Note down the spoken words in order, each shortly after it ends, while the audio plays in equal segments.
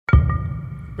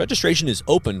Registration is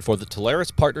open for the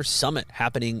Telarus Partner Summit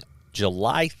happening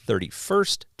July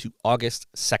 31st to August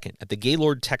 2nd at the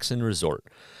Gaylord Texan Resort.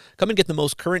 Come and get the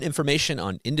most current information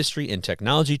on industry and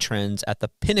technology trends at the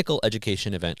pinnacle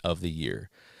education event of the year.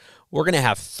 We're going to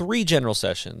have 3 general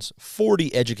sessions,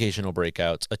 40 educational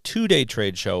breakouts, a 2-day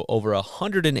trade show, over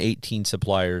 118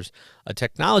 suppliers, a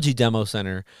technology demo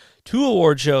center, 2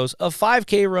 award shows, a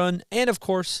 5K run, and of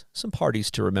course, some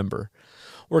parties to remember.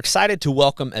 We're excited to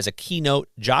welcome as a keynote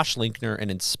Josh Linkner, an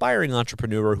inspiring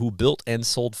entrepreneur who built and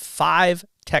sold 5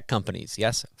 tech companies.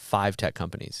 Yes, 5 tech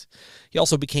companies. He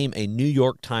also became a New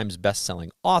York Times bestselling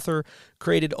author,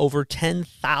 created over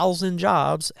 10,000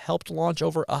 jobs, helped launch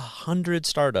over 100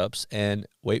 startups, and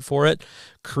wait for it,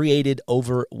 created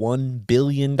over $1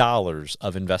 billion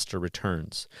of investor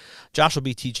returns. Josh will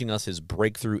be teaching us his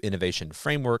breakthrough innovation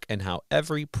framework and how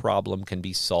every problem can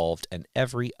be solved and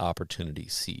every opportunity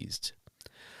seized.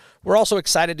 We're also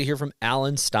excited to hear from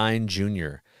Alan Stein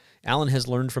Jr. Alan has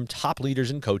learned from top leaders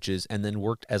and coaches and then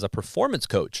worked as a performance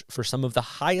coach for some of the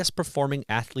highest performing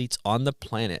athletes on the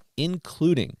planet,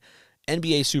 including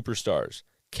NBA superstars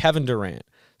Kevin Durant,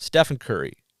 Stephen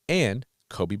Curry, and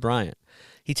Kobe Bryant.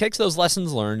 He takes those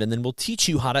lessons learned and then will teach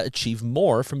you how to achieve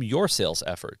more from your sales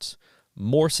efforts.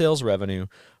 More sales revenue,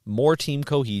 more team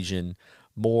cohesion,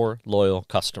 more loyal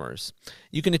customers.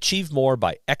 You can achieve more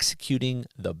by executing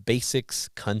the basics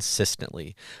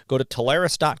consistently. Go to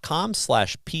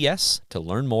Telarus.com/PS to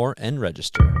learn more and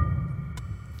register.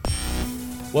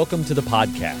 Welcome to the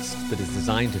podcast that is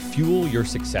designed to fuel your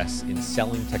success in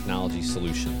selling technology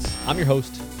solutions. I'm your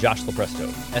host, Josh Lopresto,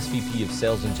 SVP of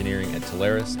Sales Engineering at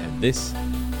Telarus, and this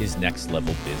is Next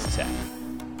Level Biz Tech.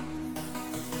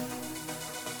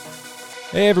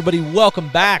 Hey everybody, welcome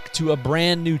back to a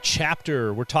brand new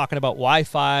chapter. We're talking about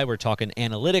Wi-Fi, we're talking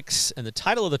analytics, and the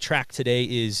title of the track today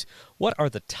is, what are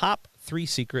the top 3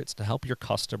 secrets to help your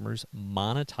customers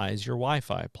monetize your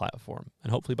Wi-Fi platform?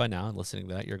 And hopefully by now, listening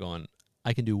to that, you're going,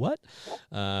 I can do what?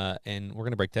 And we're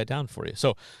going to break that down for you.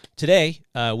 So today,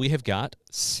 we have got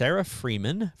Sarah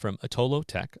Freeman from Attollo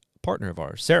Tech, partner of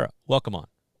ours. Sarah, welcome on.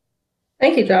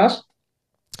 Thank you, Josh.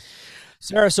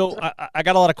 Sarah, so I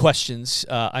got a lot of questions.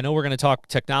 I know we're going to talk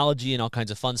technology and all kinds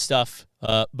of fun stuff,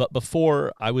 but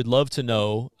before, I would love to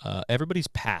know everybody's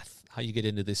path, how you get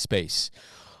into this space.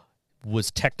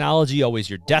 Was technology always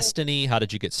your destiny? How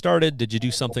did you get started? Did you do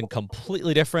something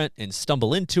completely different and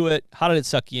stumble into it? How did it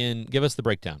suck you in? Give us the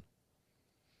breakdown.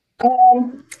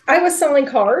 I was selling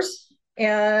cars,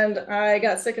 and I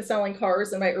got sick of selling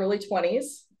cars in my early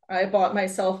 20s. I bought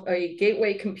myself a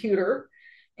gateway computer,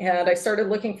 and I started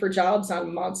looking for jobs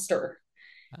on Monster.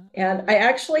 And I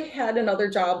actually had another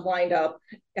job lined up,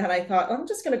 and I thought, I'm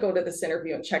just going to go to this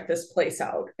interview and check this place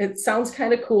out. It sounds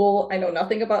kind of cool. I know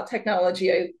nothing about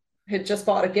technology. I had just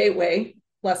bought a gateway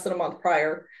less than a month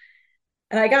prior.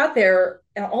 And I got there,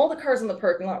 and all the cars in the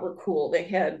parking lot were cool. They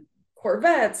had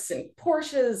Corvettes and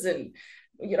Porsches and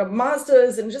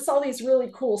Mazdas and just all these really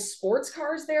cool sports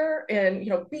cars there, and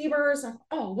Beamers.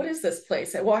 Oh, what is this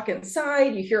place? I walk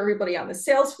inside, you hear everybody on the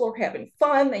sales floor having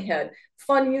fun. They had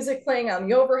fun music playing on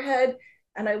the overhead,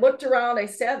 and I looked around. I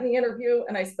sat in the interview,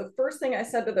 and the first thing I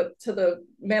said to the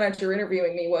manager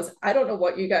interviewing me was, I don't know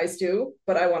what you guys do,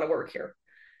 but I want to work here.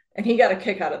 And he got a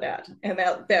kick out of that, and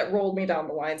that rolled me down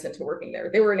the lines into working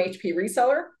there. They were an HP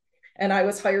reseller, and I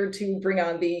was hired to bring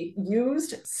on the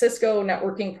used Cisco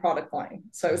networking product line.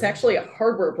 So I was actually a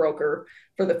hardware broker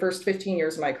for the first 15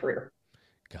 years of my career.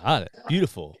 Got it.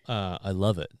 Beautiful. I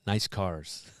love it. Nice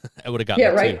cars. I would have got Yeah,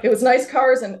 me right. too. It was nice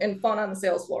cars and fun on the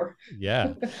sales floor.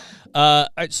 Yeah. All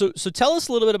right, so tell us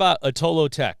a little bit about Attollo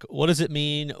Tech. What does it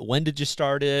mean? When did you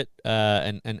start it?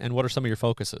 And what are some of your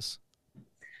focuses?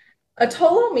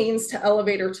 Attollo means to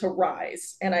elevate or to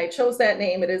rise, and I chose that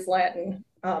name. It is Latin,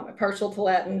 partial to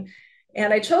Latin,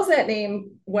 and I chose that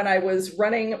name when I was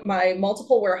running my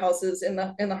multiple warehouses in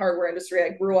the hardware industry. I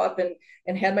grew up and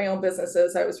had my own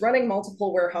businesses. I was running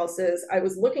multiple warehouses. I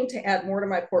was looking to add more to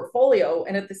my portfolio,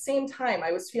 and at the same time,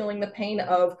 I was feeling the pain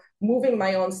of moving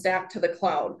my own stack to the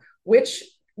cloud. Which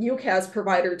UCaaS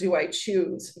provider do I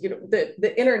choose?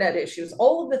 The internet issues,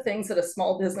 all of the things that a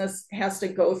small business has to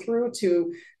go through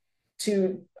to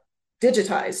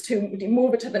digitize, to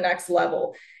move it to the next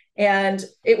level. And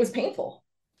it was painful.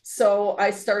 So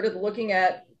I started looking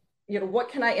at, what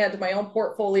can I add to my own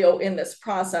portfolio in this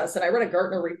process? And I read a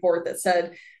Gartner report that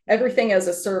said everything as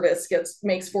a service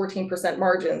makes 14%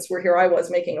 margins, where here I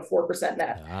was making a 4%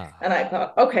 net. And I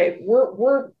thought, okay,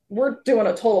 we're doing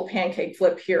a total pancake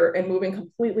flip here and moving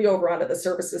completely over onto the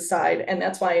services side. And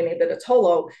that's why I named it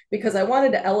Attollo, because I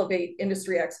wanted to elevate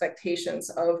industry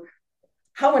expectations of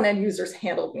how an end users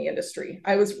handled the industry.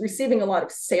 I was receiving a lot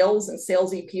of sales and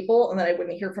salesy people, and then I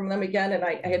wouldn't hear from them again, and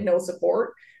I had no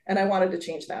support, and I wanted to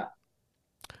change that.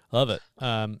 Love it.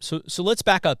 So let's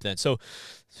back up then. So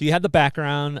you had the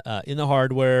background in the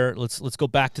hardware. Let's go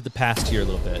back to the past here a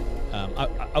little bit.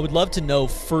 I would love to know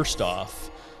first off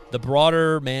the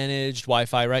broader managed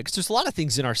Wi-Fi, right? Because there's a lot of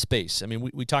things in our space. I mean,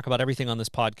 we talk about everything on this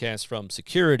podcast from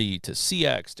security to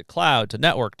CX to cloud to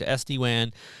network to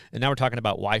SD-WAN, and now we're talking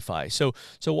about Wi-Fi. So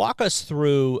walk us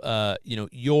through,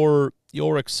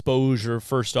 your exposure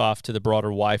first off to the broader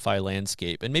Wi-Fi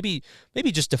landscape, and maybe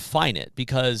just define it,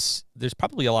 because there's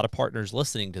probably a lot of partners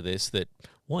listening to this that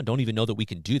one don't even know that we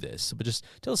can do this. But just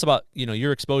tell us about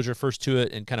your exposure first to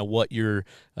it and kind of what your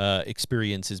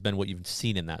experience has been, what you've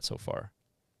seen in that so far.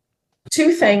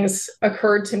 Two things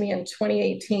occurred to me in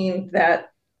 2018 that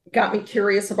got me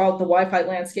curious about the Wi-Fi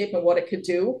landscape and what it could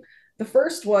do. The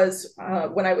first was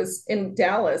when I was in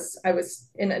Dallas. I was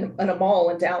in a mall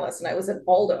in Dallas, and I was at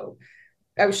Aldo.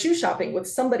 I was shoe shopping with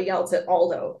somebody else at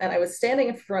Aldo, and I was standing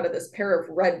in front of this pair of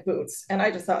red boots, and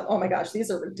I just thought, oh my gosh, these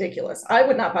are ridiculous. I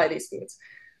would not buy these boots.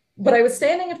 But I was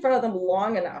standing in front of them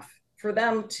long enough for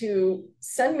them to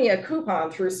send me a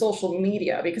coupon through social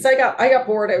media, because I got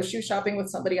bored. I was shoe shopping with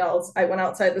somebody else. I went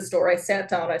outside the store. I sat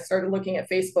down. I started looking at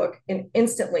Facebook, and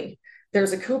instantly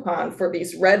there's a coupon for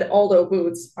these red Aldo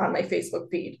boots on my Facebook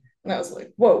feed. And I was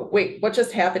like, whoa, wait, what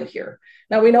just happened here?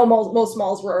 Now, we know most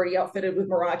malls were already outfitted with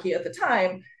Meraki at the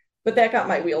time, but that got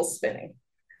my wheels spinning.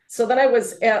 So then I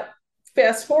was at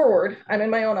fast forward, I'm in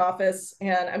my own office,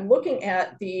 and I'm looking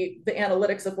at the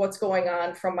analytics of what's going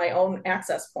on from my own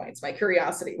access points, my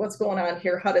curiosity. What's going on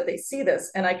here? How did they see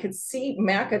this? And I could see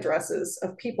MAC addresses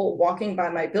of people walking by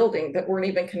my building that weren't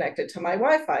even connected to my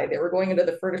Wi-Fi. They were going into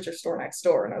the furniture store next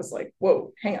door. And I was like,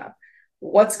 whoa, hang on.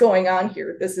 What's going on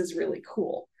here? This is really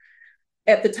cool.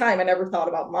 At the time, I never thought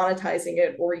about monetizing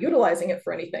it or utilizing it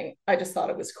for anything. I just thought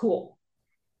it was cool.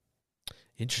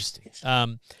 Interesting.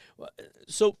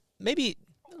 So maybe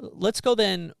let's go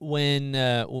then when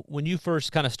you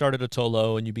first kind of started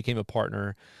Attollo and you became a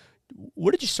partner.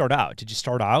 Where did you start out? Did you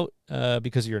start out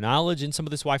because of your knowledge in some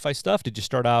of this Wi-Fi stuff? Did you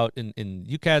start out in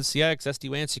UCaaS, CX,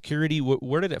 SD-WAN, security?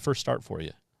 Where did it first start for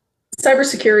you?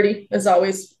 Cybersecurity is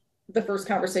always the first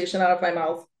conversation out of my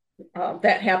mouth.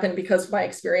 That happened because of my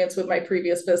experience with my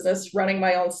previous business, running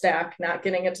my own stack, not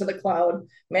getting it to the cloud,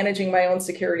 managing my own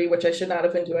security, which I should not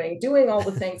have been doing all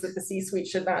the things that the C-suite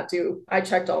should not do. I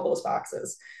checked all those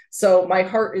boxes. So my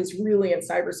heart is really in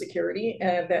cybersecurity,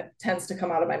 and that tends to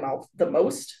come out of my mouth the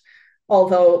most.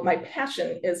 Although my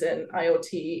passion is in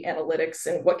IoT analytics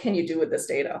and what can you do with this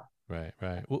data? Right,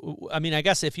 right. I mean, I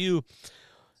guess if you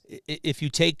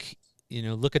take,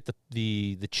 look at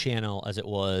the channel as it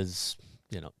was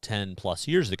 10 plus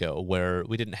years ago, where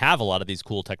we didn't have a lot of these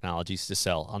cool technologies to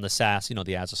sell on the SaaS,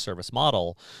 the as a service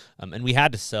model. And we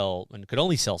had to sell and could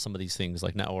only sell some of these things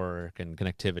like network and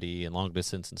connectivity and long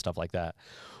distance and stuff like that.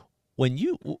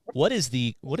 What is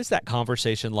that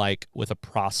conversation like with a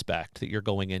prospect that you're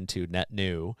going into net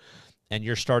new, and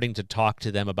you're starting to talk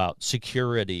to them about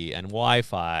security and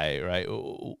Wi-Fi, right?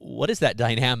 What is that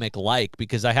dynamic like?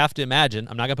 Because I have to imagine,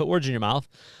 I'm not going to put words in your mouth,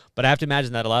 but I have to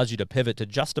imagine that allows you to pivot to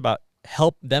just about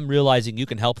help them realizing you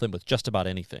can help them with just about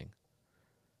anything.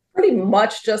 Pretty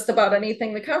much just about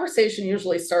anything. The conversation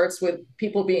usually starts with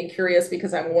people being curious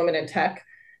because I'm a woman in tech.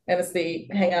 And it's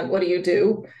hang on, what do you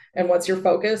do? And what's your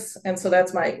focus? And so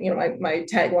that's my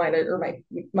tagline, or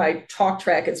my talk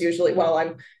track is usually, well,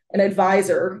 I'm an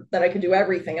advisor that I can do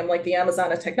everything. I'm like the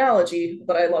Amazon of technology,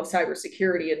 but I love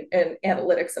cybersecurity and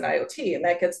analytics and IoT, and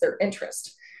that gets their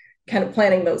interest, kind of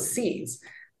planting those seeds.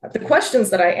 The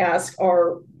questions that I ask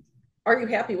are you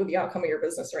happy with the outcome of your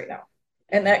business right now?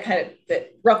 And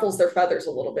that ruffles their feathers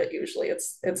a little bit. Usually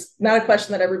it's not a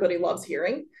question that everybody loves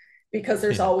hearing, because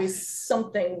there's always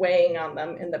something weighing on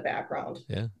them in the background.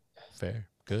 Yeah, fair.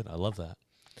 Good. I love that.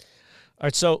 All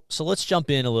right, so let's jump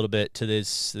in a little bit to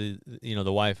this, the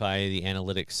Wi-Fi, the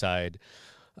analytics side.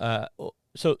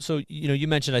 So you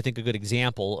mentioned, I think, a good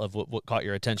example of what caught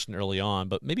your attention early on,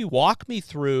 but maybe walk me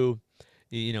through,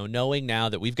 knowing now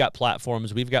that we've got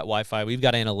platforms, we've got Wi-Fi, we've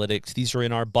got analytics, these are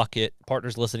in our bucket.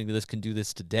 Partners listening to this can do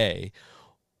this today.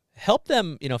 Help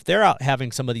them, if they're out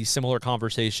having some of these similar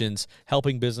conversations,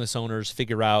 helping business owners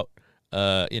figure out,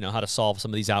 how to solve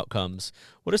some of these outcomes.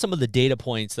 What are some of the data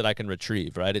points that I can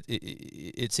retrieve, right?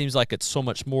 It seems like it's so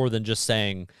much more than just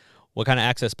saying, what kind of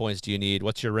access points do you need?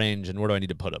 What's your range? And where do I need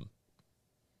to put them?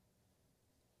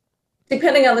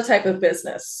 Depending on the type of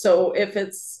business. So if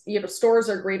it's, stores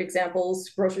are great examples,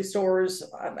 grocery stores,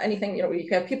 anything, you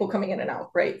have people coming in and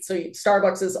out, right? So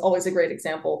Starbucks is always a great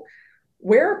example.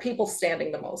 Where are people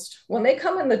standing the most? When they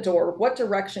come in the door, what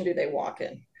direction do they walk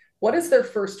in? What is their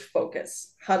first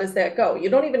focus? How does that go? You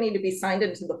don't even need to be signed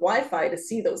into the Wi-Fi to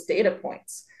see those data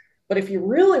points. But if you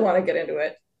really want to get into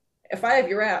it, if I have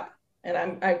your app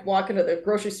and I walk into the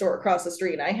grocery store across the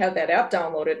street and I have that app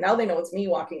downloaded, now they know it's me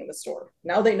walking in the store.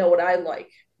 Now they know what I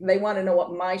like. They want to know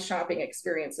what my shopping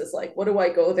experience is like. What do I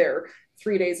go there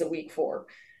 3 days a week for?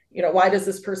 Why does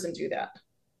this person do that?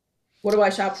 What do I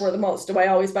shop for the most? Do I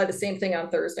always buy the same thing on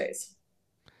Thursdays?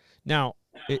 Now,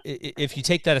 if you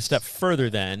take that a step further,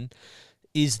 then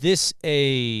is this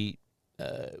a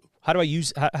how do I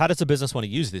use how does a business want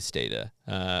to use this data?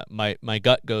 My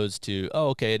gut goes to, oh,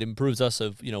 okay, it improves us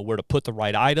of where to put the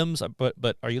right items.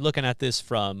 But are you looking at this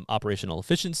from operational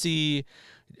efficiency?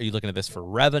 Are you looking at this for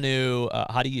revenue?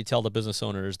 How do you tell the business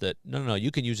owners that no,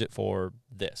 you can use it for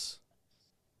this?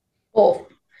 Both.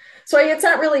 So it's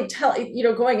not really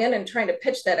going in and trying to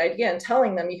pitch that idea and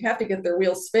telling them. You have to get their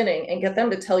wheels spinning and get them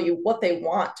to tell you what they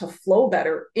want to flow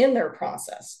better in their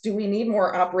process. Do we need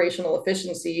more operational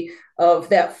efficiency of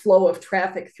that flow of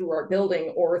traffic through our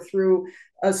building or through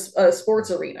a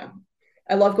sports arena?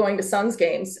 I love going to Suns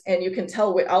games, and you can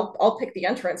tell I'll pick the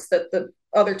entrance that the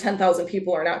other 10,000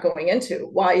 people are not going into.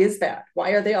 Why is that?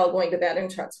 Why are they all going to that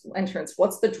entrance?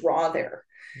 What's the draw there?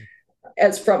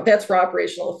 That's for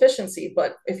operational efficiency.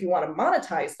 But if you want to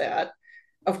monetize that,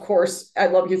 of course, I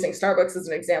love using Starbucks as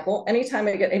an example. Anytime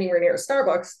I get anywhere near a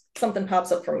Starbucks, something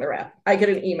pops up from their app. I get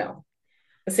an email.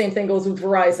 The same thing goes with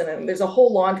Verizon. And there's a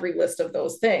whole laundry list of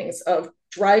those things of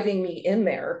driving me in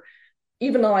there,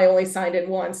 even though I only signed in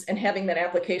once, and having that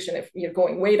application, if you're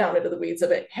going way down into the weeds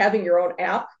of it, having your own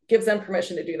app gives them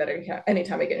permission to do that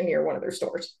anytime I get near one of their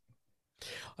stores.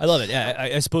 I love it. Yeah,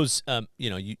 I suppose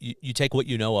you take what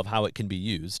you know of how it can be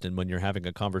used, and when you're having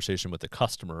a conversation with the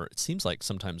customer, it seems like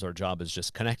sometimes our job is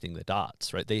just connecting the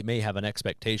dots, right? They may have an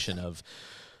expectation of,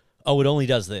 oh, it only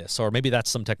does this, or maybe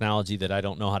that's some technology that I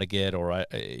don't know how to get, or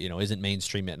isn't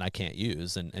mainstream yet and I can't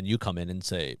use, and you come in and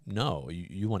say, no,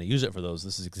 you want to use it for those.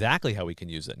 This is exactly how we can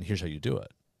use it, and here's how you do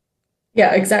it.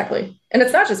 Yeah, exactly. And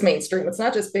it's not just mainstream. It's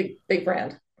not just big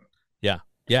brand.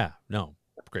 Yeah, no,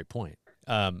 great point.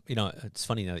 It's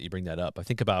funny now that you bring that up. I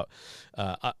think about,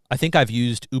 I think I've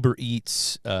used Uber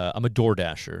Eats. I'm a Door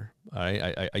Dasher.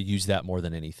 I use that more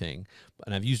than anything.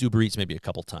 And I've used Uber Eats maybe a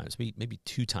couple times, maybe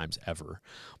 2 times ever.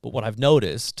 But what I've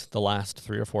noticed the last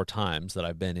 3 or 4 times that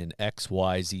I've been in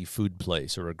XYZ food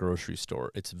place or a grocery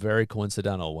store, it's very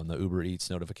coincidental when the Uber Eats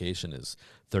notification is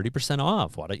 30%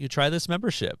 off. Why don't you try this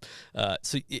membership?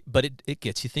 But it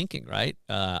gets you thinking, right?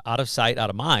 Out of sight, out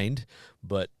of mind.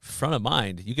 But front of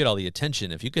mind, you get all the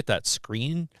attention. If you get that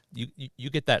screen, you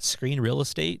get that screen real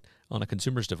estate on a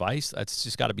consumer's device, that's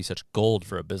just got to be such gold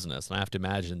for a business. And I have to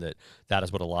imagine that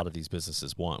is what a lot of these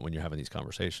businesses want when you're having these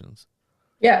conversations.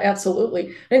 Yeah,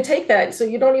 absolutely. And take that. So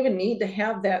you don't even need to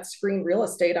have that screen real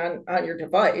estate on your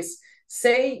device.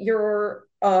 Say you're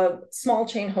a small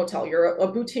chain hotel, you're a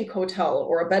boutique hotel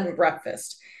or a bed and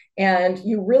breakfast, and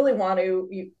you really want to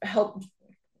help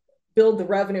build the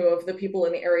revenue of the people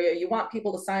in the area. You want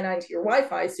people to sign on to your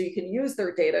Wi-Fi so you can use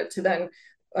their data to then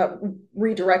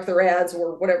redirect their ads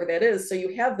or whatever that is. So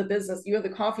you have the business, you have the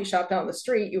coffee shop down the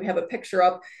street, you have a picture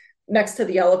up next to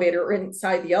the elevator or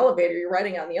inside the elevator, you're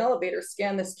writing on the elevator,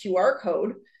 scan this QR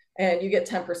code and you get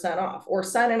 10% off, or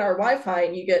sign in our Wi-Fi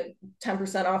and you get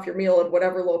 10% off your meal at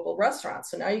whatever local restaurant.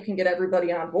 So now you can get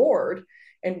everybody on board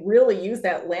and really use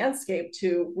that landscape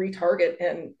to retarget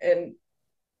and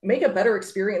make a better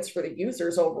experience for the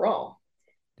users overall.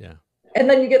 Yeah. And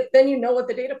then you know what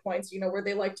the data points, where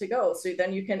they like to go. So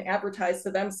then you can advertise to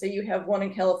them, say you have one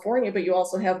in California, but you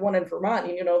also have one in Vermont,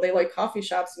 and they like coffee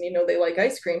shops and they like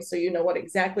ice cream. So you know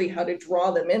exactly how to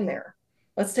draw them in there.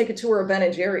 Let's take a tour of Ben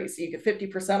and Jerry's. So you get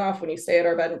 50% off when you stay at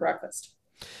our bed and breakfast.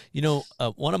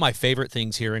 One of my favorite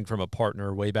things hearing from a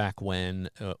partner way back when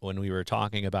we were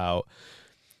talking about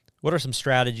what are some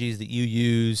strategies that you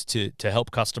use to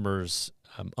help customers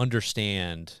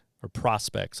understand, or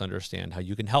prospects understand, how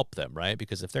you can help them, right?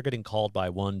 Because if they're getting called by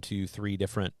 1, 2, 3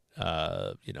 different,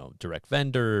 direct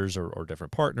vendors or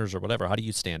different partners or whatever, how do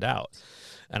you stand out?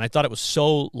 And I thought it was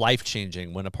so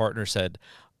life-changing when a partner said,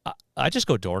 I just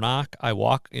go door knock. I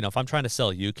walk, if I'm trying to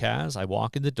sell UCaaS, I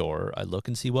walk in the door, I look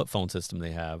and see what phone system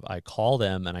they have. I call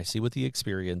them and I see what the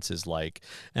experience is like,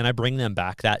 and I bring them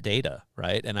back that data,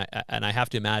 right? And I have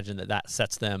to imagine that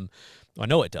sets them, I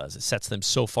know it does. It sets them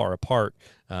so far apart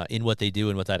in what they do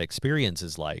and what that experience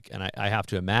is like. And I have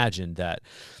to imagine that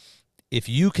if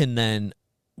you can then,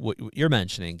 what you're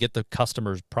mentioning, get the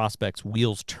customers, prospects'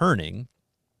 wheels turning,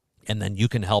 And then you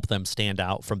can help them stand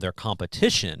out from their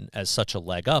competition as such a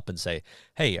leg up and say,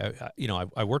 hey,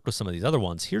 I work with some of these other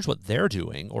ones. Here's what they're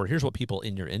doing, or here's what people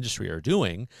in your industry are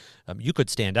doing. You could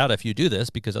stand out if you do this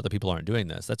because other people aren't doing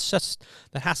this. That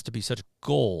has to be such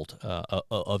gold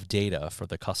of data for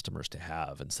the customers to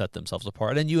have and set themselves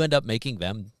apart. And you end up making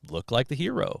them look like the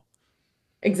hero.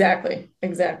 Exactly.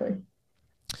 Exactly.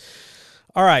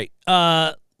 All right.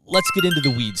 Let's get into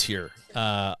the weeds here.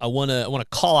 I want to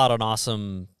call out an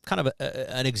awesome kind of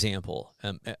an example.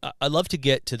 I love to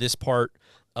get to this part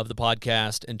of the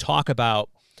podcast and talk about.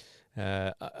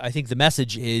 I think the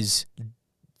message is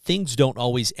things don't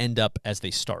always end up as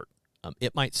they start.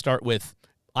 It might start with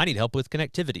I need help with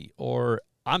connectivity, or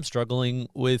I'm struggling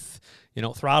with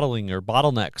throttling or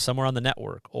bottlenecks somewhere on the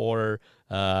network, or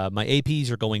my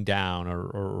APs are going down,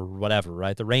 or whatever.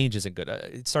 Right, the range isn't good.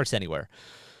 It starts anywhere.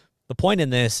 The point in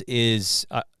this is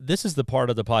the part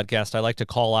of the podcast I like to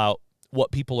call out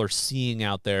what people are seeing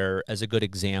out there as a good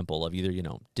example of either,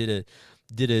 did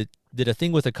a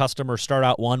thing with a customer start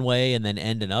out one way and then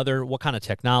end another? What kind of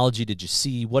technology did you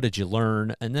see? What did you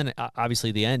learn? And then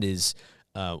obviously the end is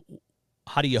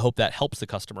how do you hope that helps the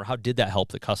customer? How did that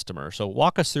help the customer? So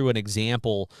walk us through an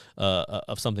example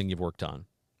of something you've worked on.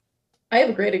 I have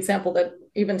a great example that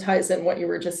even ties in what you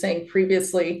were just saying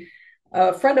previously.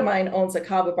 A friend of mine owns a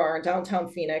kava bar in downtown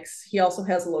Phoenix. He also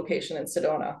has a location in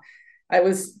Sedona. I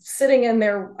was sitting in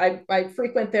there. I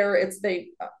frequent there. They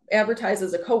advertise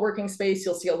as a co-working space.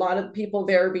 You'll see a lot of people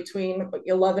there between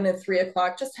 11 and 3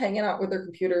 o'clock, just hanging out with their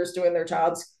computers, doing their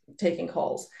jobs, taking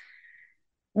calls.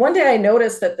 One day I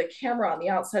noticed that the camera on the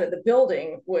outside of the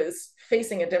building was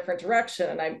facing a different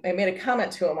direction. And I made a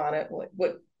comment to him on it.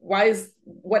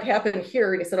 What happened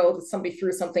here? And he said, oh, somebody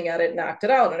threw something at it, knocked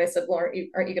it out. And I said, well, aren't you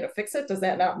going to fix it? Does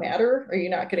that not matter? Are you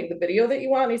not getting the video that you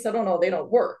want? And he said, oh no, they don't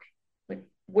work. Like,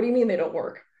 what do you mean they don't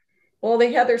work? Well,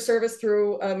 they had their service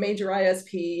through a major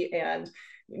ISP and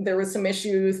there was some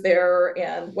issues there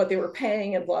and what they were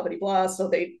paying and blah, blah, blah. So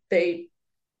they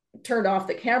turned off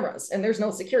the cameras and there's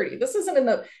no security. This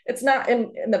isn't it's not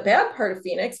in the bad part of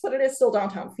Phoenix, but it is still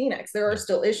downtown Phoenix. There are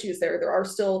still issues there. There are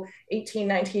still 18,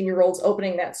 19-year-olds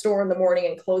opening that store in the morning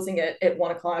and closing it at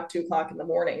 1 o'clock, 2 o'clock in the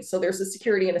morning. So there's a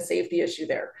security and a safety issue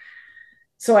there.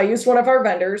 So I used one of our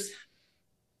vendors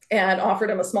and offered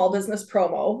him a small business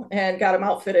promo and got him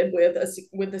outfitted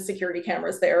with the security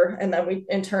cameras there. And then we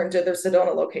in turn did their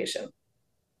Sedona location.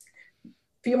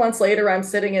 Few months later, I'm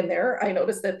sitting in there. I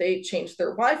noticed that they changed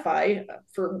their Wi-Fi.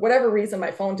 For whatever reason, my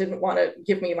phone didn't want to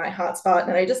give me my hotspot,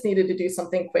 and I just needed to do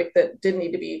something quick that didn't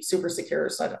need to be super secure.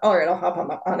 So I said, all right, I'll hop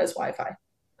on his Wi-Fi.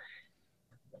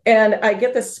 And I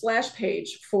get this splash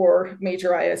page for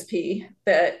major ISP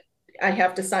that I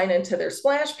have to sign into their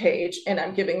splash page, and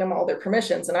I'm giving them all their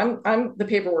permissions. And I'm the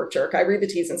paperwork jerk. I read the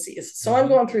T's and C's. So I'm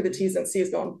going through the T's and C's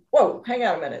going, whoa, hang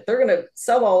on a minute. They're going to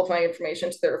sell all of my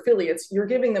information to their affiliates. You're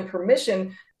giving them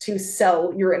permission to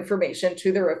sell your information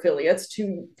to their affiliates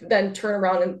to then turn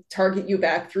around and target you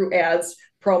back through ads,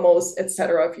 promos,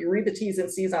 etc. If you read the T's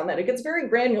and C's on that, it gets very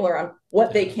granular on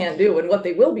what they can do and what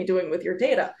they will be doing with your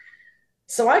data.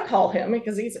 So I call him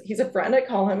because he's a friend. I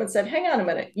call him and said, hang on a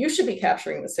minute, you should be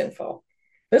capturing this info.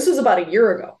 This was about a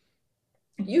year ago.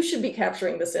 You should be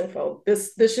capturing this info.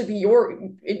 This should be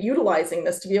utilizing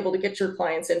this to be able to get your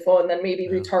clients' info and then maybe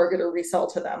retarget or resell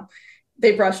to them.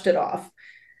 They brushed it off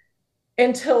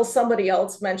until somebody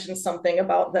else mentioned something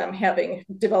about them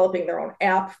developing their own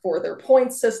app for their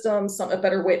point system, a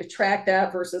better way to track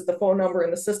that versus the phone number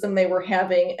in the system they were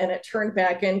having. And it turned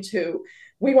back into,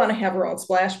 we want to have our own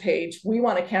splash page. We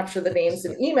want to capture the names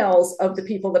and emails of the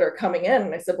people that are coming in.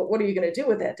 And I said, but what are you going to do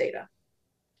with that data?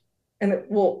 And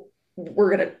well,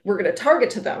 we're gonna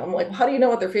target to them. I'm like, well, how do you know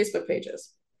what their Facebook page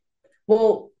is?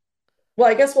 Well,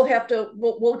 I guess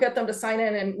we'll get them to sign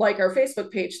in and like our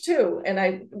Facebook page too. And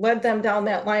I led them down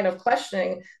that line of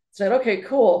questioning, said, okay,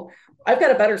 cool. I've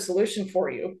got a better solution for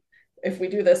you. If we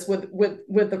do this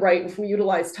if we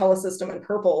utilize Telesystem and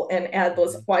Purple and add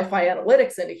those Wi-Fi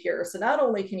analytics into here. So not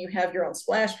only can you have your own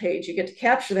splash page, you get to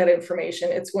capture that information.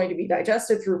 It's going to be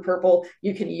digested through Purple.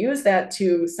 You can use that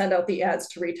to send out the ads,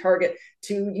 to retarget,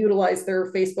 to utilize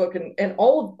their Facebook and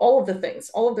all of the things,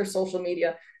 all of their social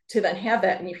media, to then have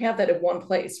that. And you have that in one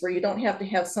place where you don't have to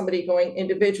have somebody going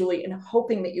individually and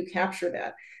hoping that you capture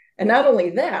that. And not only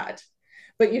that,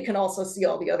 but you can also see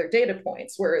all the other data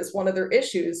points. Whereas one of their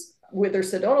issues with their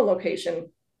Sedona location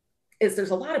is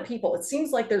there's a lot of people. It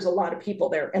seems like there's a lot of people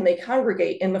there and they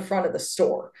congregate in the front of the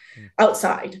store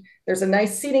outside. There's a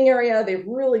nice seating area. They've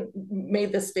really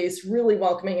made this space really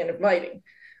welcoming and inviting,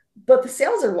 but the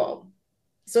sales are low.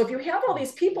 So if you have all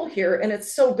these people here and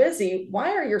it's so busy,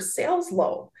 why are your sales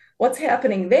low? What's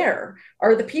happening there?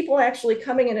 Are the people actually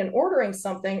coming in and ordering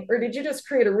something, or did you just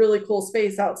create a really cool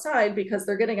space outside because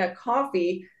they're getting a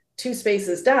coffee 2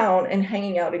 spaces down and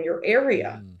hanging out in your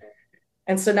area? Mm.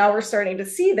 And so now we're starting to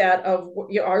see that of,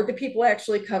 are the people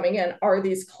actually coming in? Are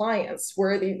these clients?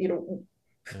 Where are the,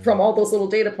 Yeah. from all those little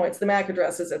data points, the MAC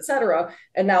addresses, et cetera.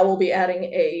 And now we'll be adding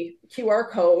a QR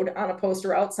code on a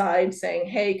poster outside saying,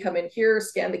 hey, come in here,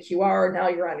 scan the QR. Now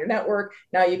you're on your network.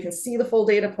 Now you can see the full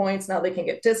data points. Now they can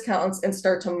get discounts and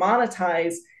start to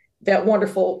monetize that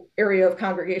wonderful area of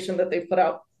congregation that they've put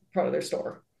out in front of their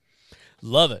store.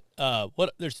 Love it.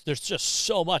 What there's just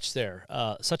so much there.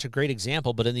 Such a great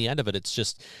example, but in the end of it, it's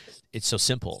so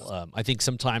simple. I think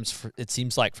sometimes it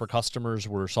seems like for customers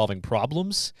we're solving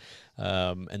problems,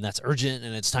 and that's urgent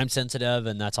and it's time sensitive,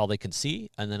 and that's all they can see.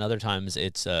 And then other times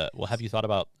it's well, have you thought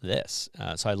about this?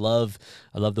 So I love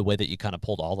the way that you kind of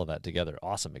pulled all of that together.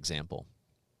 Awesome example.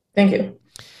 Thank you.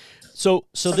 So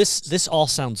this all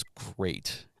sounds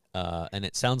great. And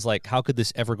it sounds like, how could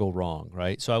this ever go wrong,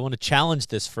 right? So I want to challenge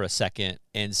this for a second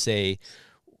and say,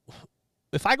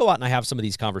 if I go out and I have some of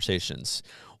these conversations,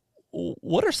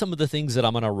 what are some of the things that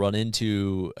I'm going to run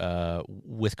into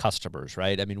with customers,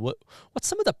 right? I mean, what's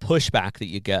some of the pushback that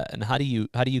you get, and how do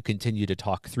you continue to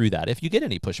talk through that if you get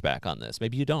any pushback on this?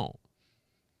 Maybe you don't.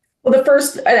 Well, the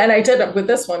first, and I did it with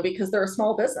this one because they're a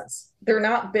small business. They're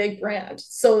not big brand.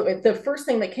 So the first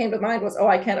thing that came to mind was, oh,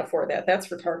 I can't afford that. That's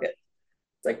for Target.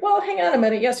 It's like, well, hang on a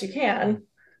minute. Yes, you can.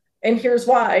 And here's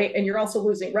why. And you're also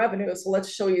losing revenue. So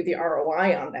let's show you the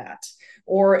ROI on that.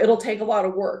 Or it'll take a lot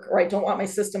of work, or I don't want my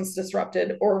systems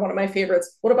disrupted. Or one of my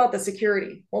favorites, what about the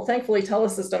security? Well, thankfully,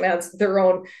 Telesystem adds their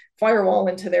own firewall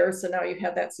into there. So now you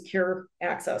have that secure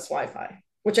access Wi-Fi,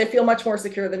 which I feel much more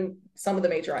secure than some of the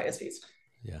major ISVs.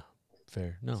 Yeah,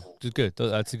 fair. No, good.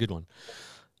 That's a good one.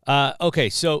 Okay,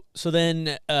 so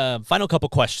then final couple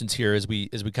questions here as we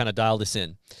kind of dial this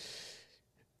in.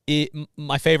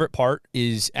 My favorite part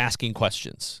is asking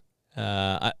questions.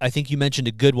 I think you mentioned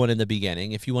a good one in the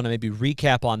beginning. If you want to maybe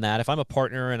recap on that, if I'm a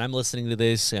partner and I'm listening to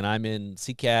this and I'm in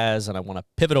CCAS and I want to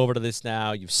pivot over to this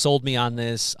now, you've sold me on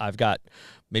this. I've got,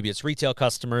 maybe it's retail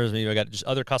customers, maybe I got just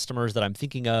other customers that I'm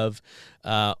thinking of.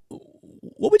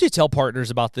 What would you tell partners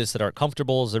about this that aren't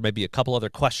comfortable? Is there maybe a couple other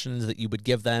questions that you would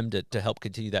give them to help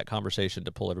continue that conversation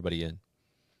to pull everybody in?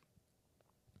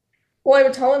 Well, I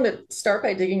would tell them to start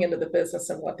by digging into the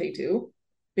business and what they do,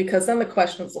 because then the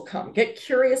questions will come. Get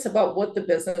curious about what the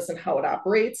business and how it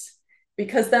operates,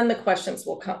 because then the questions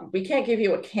will come. We can't give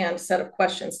you a canned set of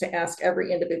questions to ask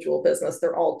every individual business.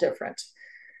 They're all different.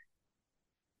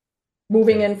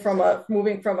 Moving from a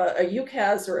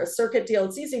UCAS or a circuit deal,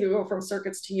 it's easy to go from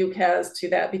circuits to UCAS to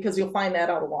that, because you'll find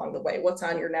that out along the way. What's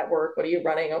on your network? What are you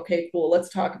running? Okay, cool. Let's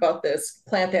talk about this.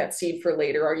 Plant that seed for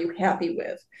later. Are you happy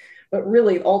with? But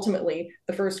really, ultimately,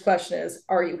 the first question is,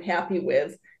 are you happy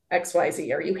with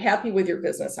XYZ? Are you happy with your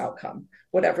business outcome,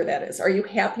 whatever that is? Are you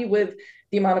happy with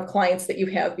the amount of clients that you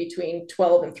have between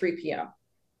 12 and 3 p.m.?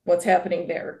 What's happening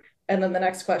there? And then the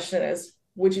next question is,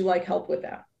 would you like help with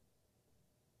that?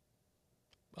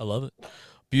 I love it.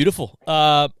 Beautiful.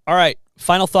 All right.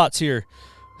 Final thoughts here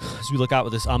as we look out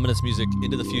with this ominous music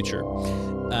into the future.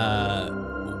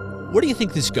 Where do you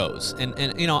think this goes?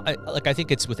 And you know, I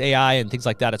think it's with AI and things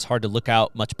like that, it's hard to look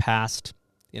out much past,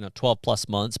 12 plus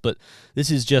months, but this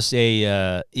is just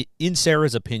in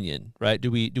Sarah's opinion, right?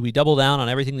 Do we double down on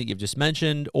everything that you've just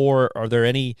mentioned, or are there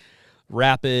any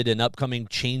rapid and upcoming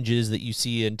changes that you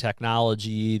see in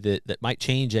technology that might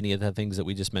change any of the things that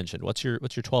we just mentioned? What's your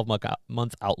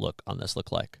 12-month outlook on this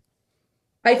look like?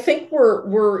 I think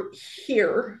we're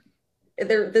here.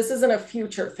 This isn't a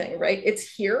future thing, right?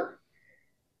 It's here.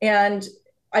 And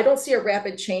I don't see a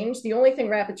rapid change. The only thing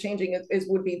rapid changing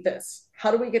would be this.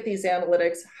 How do we get these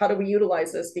analytics? How do we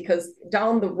utilize this? Because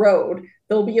down the road,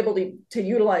 they'll be able to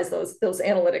utilize those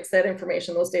analytics, that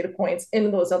information, those data points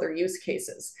in those other use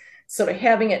cases. So to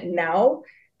having it now,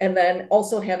 and then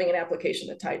also having an application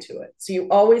to tie to it. So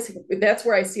that's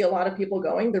where I see a lot of people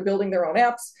going. They're building their own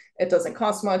apps. It doesn't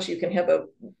cost much. You can have a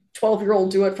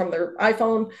 12-year-old do it from their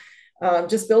iPhone.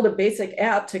 Just build a basic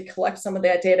app to collect some of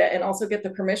that data and also get the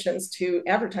permissions to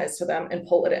advertise to them and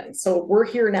pull it in. So we're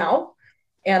here now,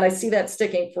 and I see that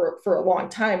sticking for a long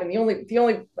time. And the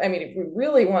only, I mean, if we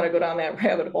really want to go down that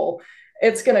rabbit hole,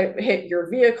 it's going to hit your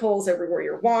vehicles everywhere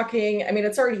you're walking. I mean,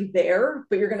 it's already there,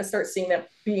 but you're going to start seeing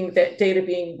that data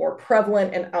being more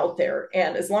prevalent and out there.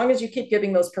 And as long as you keep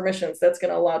giving those permissions, that's going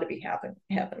to allow it to happen.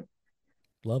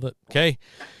 Love it. Okay.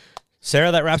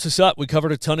 Sarah, that wraps us up. We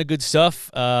covered a ton of good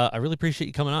stuff. I really appreciate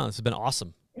you coming on. This has been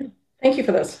awesome. Thank you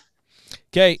for this.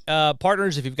 Okay,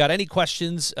 partners, if you've got any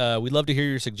questions, we'd love to hear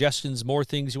your suggestions, more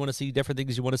things you want to see, different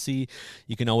things you want to see.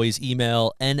 You can always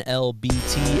email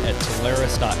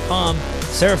nlbt@Telarus.com.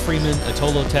 Sarah Freeman,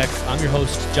 Attollo Tech. I'm your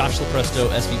host, Josh Lopresto,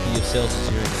 SVP of Sales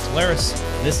Engineering at Telarus.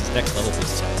 And this is Next Level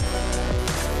Biz Tech.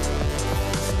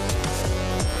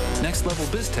 Next Level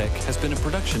Biz Tech has been a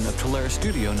production of Telarus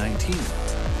Studio 19.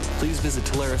 Please visit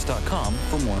Telarus.com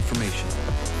for more information.